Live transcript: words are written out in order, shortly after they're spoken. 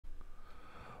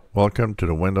Welcome to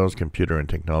the Windows Computer and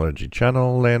Technology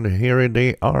channel, and here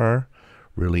they are,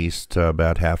 released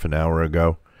about half an hour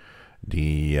ago.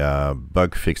 The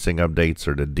bug fixing updates,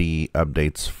 or the D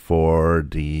updates for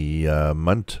the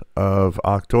month of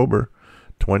October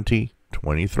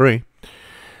 2023.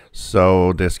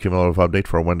 So this cumulative update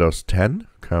for Windows 10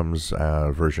 comes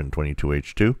version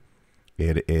 22H2.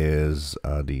 It is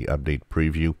the update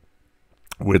preview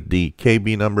with the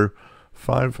KB number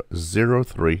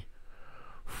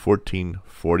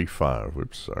 5031445.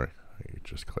 Oops, sorry, I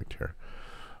just clicked here.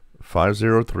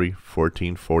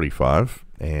 5031445,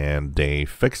 and they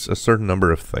fix a certain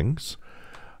number of things.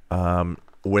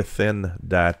 Within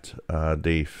that,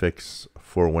 they fix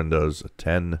for Windows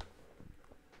 10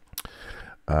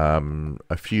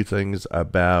 a few things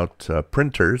about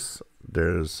printers.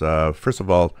 There's first of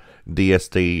all,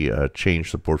 DSD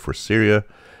changed support for Syria.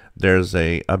 There's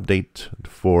a update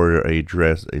for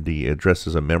the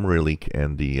addresses of memory leak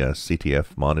and the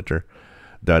CTF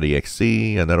monitor.exe,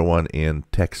 another one in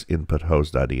text input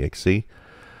host.exe. The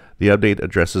update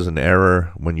addresses an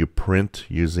error when you print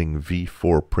using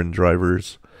V4 print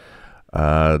drivers.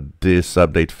 This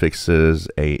update fixes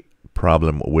a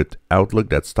problem with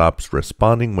Outlook that stops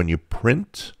responding when you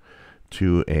print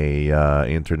to a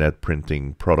Internet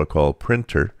Printing Protocol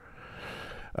printer.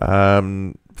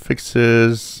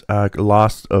 Fixes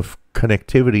loss of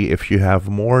connectivity if you have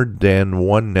more than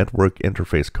one network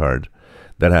interface card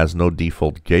that has no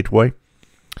default gateway.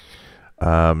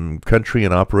 Country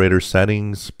and operator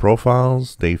settings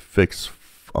profiles, they fix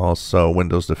also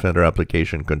Windows Defender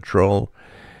application control,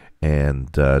 and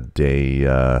they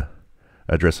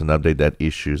address an update that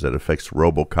issues that affects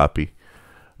robocopy,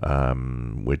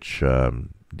 which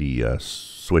the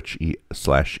switch/EFS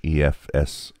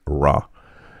raw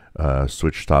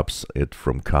switch stops it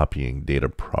from copying data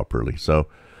properly. So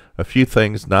a few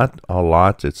things, not a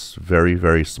lot. It's very,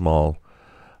 very small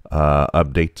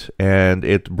update, and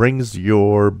it brings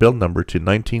your build number to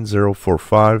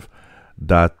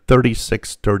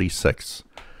 19045.3636.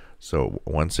 So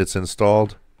once it's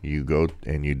installed, you go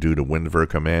and you do the winver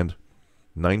command,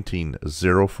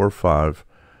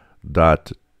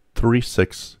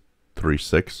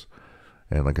 19045.3636.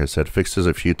 And like I said, fixes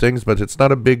a few things, but it's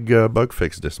not a big bug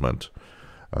fix this month.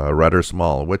 Rather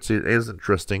small. What is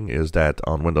interesting is that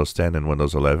on Windows 10 and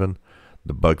Windows 11,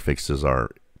 the bug fixes are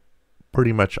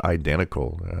pretty much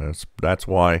identical. That's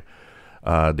why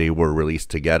they were released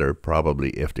together. Probably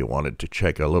if they wanted to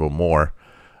check a little more,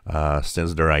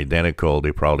 since they're identical,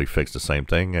 they probably fix the same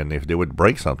thing. And if they would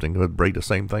break something, they would break the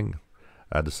same thing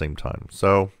at the same time.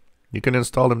 So you can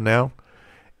install them now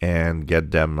and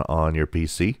get them on your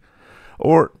PC.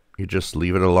 Or you just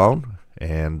leave it alone,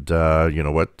 and you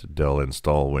know what? They'll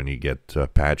install when you get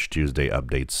Patch Tuesday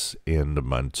updates in the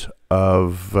month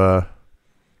of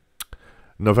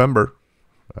November,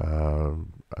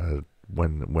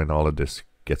 when all of this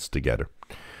gets together.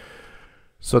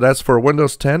 So that's for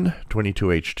Windows 10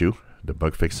 22H2. The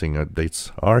bug fixing updates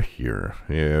are here.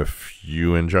 If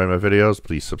you enjoy my videos,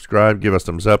 please subscribe, give us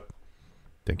thumbs up.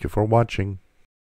 Thank you for watching.